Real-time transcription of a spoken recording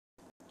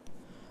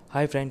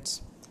Hi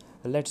friends,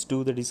 let's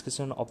do the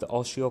discussion of the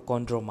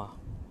osteochondroma.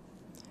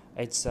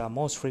 It's a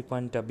most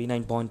frequent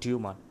benign bone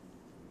tumor.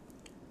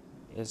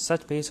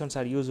 Such patients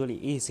are usually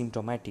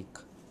asymptomatic,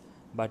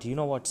 but you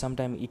know what?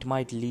 Sometimes it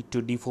might lead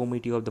to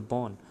deformity of the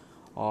bone,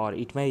 or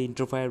it may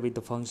interfere with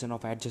the function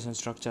of adjacent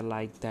structure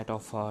like that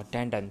of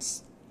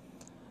tendons.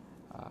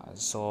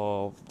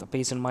 So the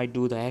patient might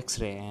do the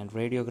X-ray, and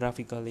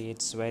radiographically,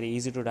 it's very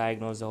easy to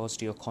diagnose the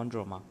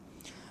osteochondroma.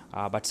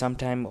 But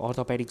sometimes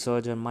orthopedic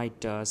surgeon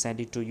might send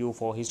it to you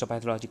for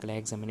histopathological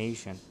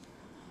examination.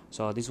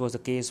 So this was the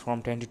case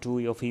from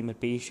 22-year female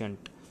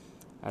patient.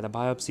 The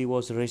biopsy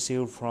was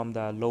received from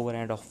the lower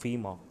end of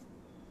femur.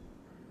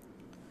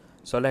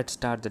 So let's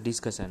start the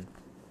discussion.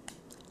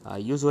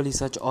 Usually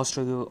such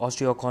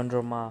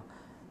osteochondroma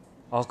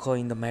occur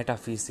in the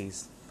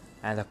metaphysis,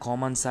 and the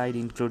common site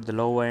include the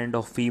lower end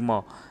of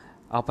femur,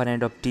 upper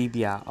end of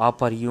tibia,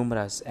 upper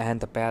humerus, and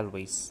the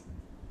pelvis.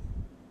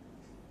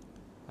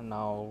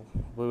 Now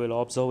we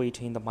will observe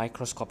it in the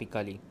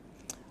microscopically.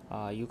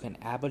 You can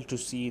able to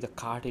see the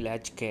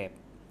cartilage cap.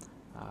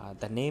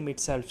 The name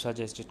itself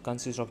suggests it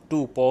consists of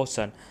two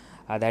portions,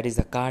 that is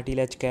the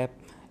cartilage cap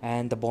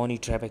and the bony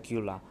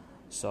trabecula.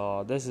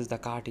 So this is the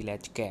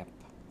cartilage cap.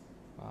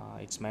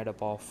 It's made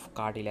up of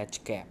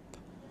cartilage cap.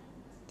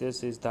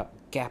 This is the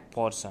cap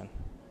portion.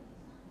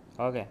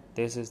 Okay,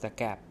 this is the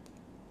cap,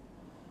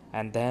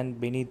 and then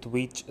beneath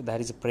which there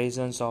is a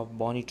presence of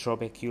bony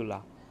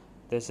trabecula.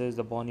 This is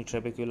the bony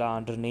trabecula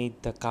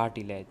underneath the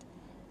cartilage.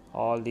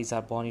 All these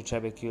are bony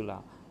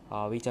trabecula,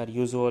 which are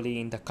usually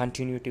in the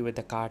continuity with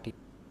the cartilage.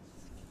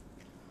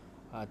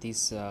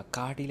 This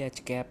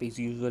cartilage cap is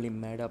usually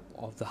made up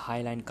of the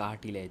hyaline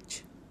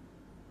cartilage.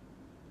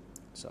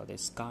 So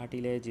this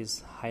cartilage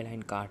is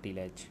hyaline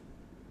cartilage,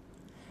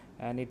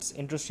 and it's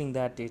interesting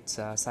that its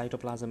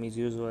cytoplasm is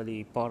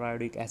usually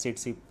periodic acid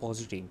C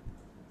positive.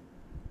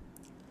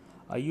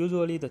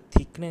 Usually the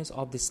thickness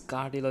of this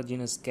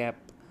cartilaginous cap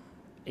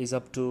is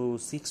up to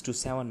 6 to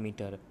 7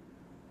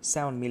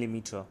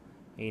 millimeter.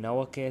 In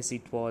our case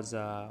it was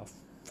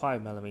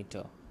 5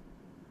 millimeter.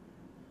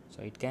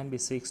 So it can be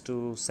 6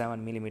 to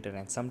 7 millimeter,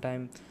 and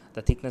sometimes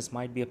the thickness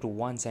might be up to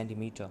 1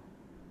 centimeter.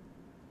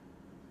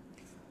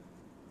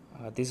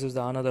 This is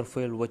the another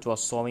field which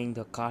was showing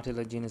the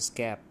cartilaginous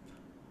cap,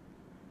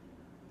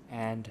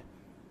 and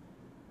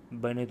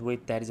beneath which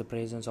there is a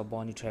presence of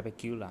bony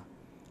trabecula.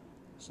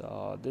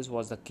 So this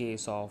was the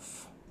case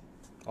of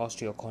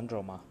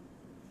osteochondroma.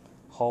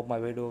 Hope my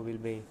video will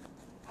be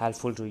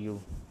helpful to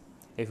you.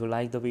 If you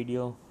like the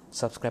video,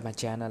 subscribe my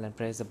channel and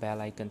press the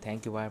bell icon.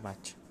 Thank you very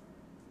much.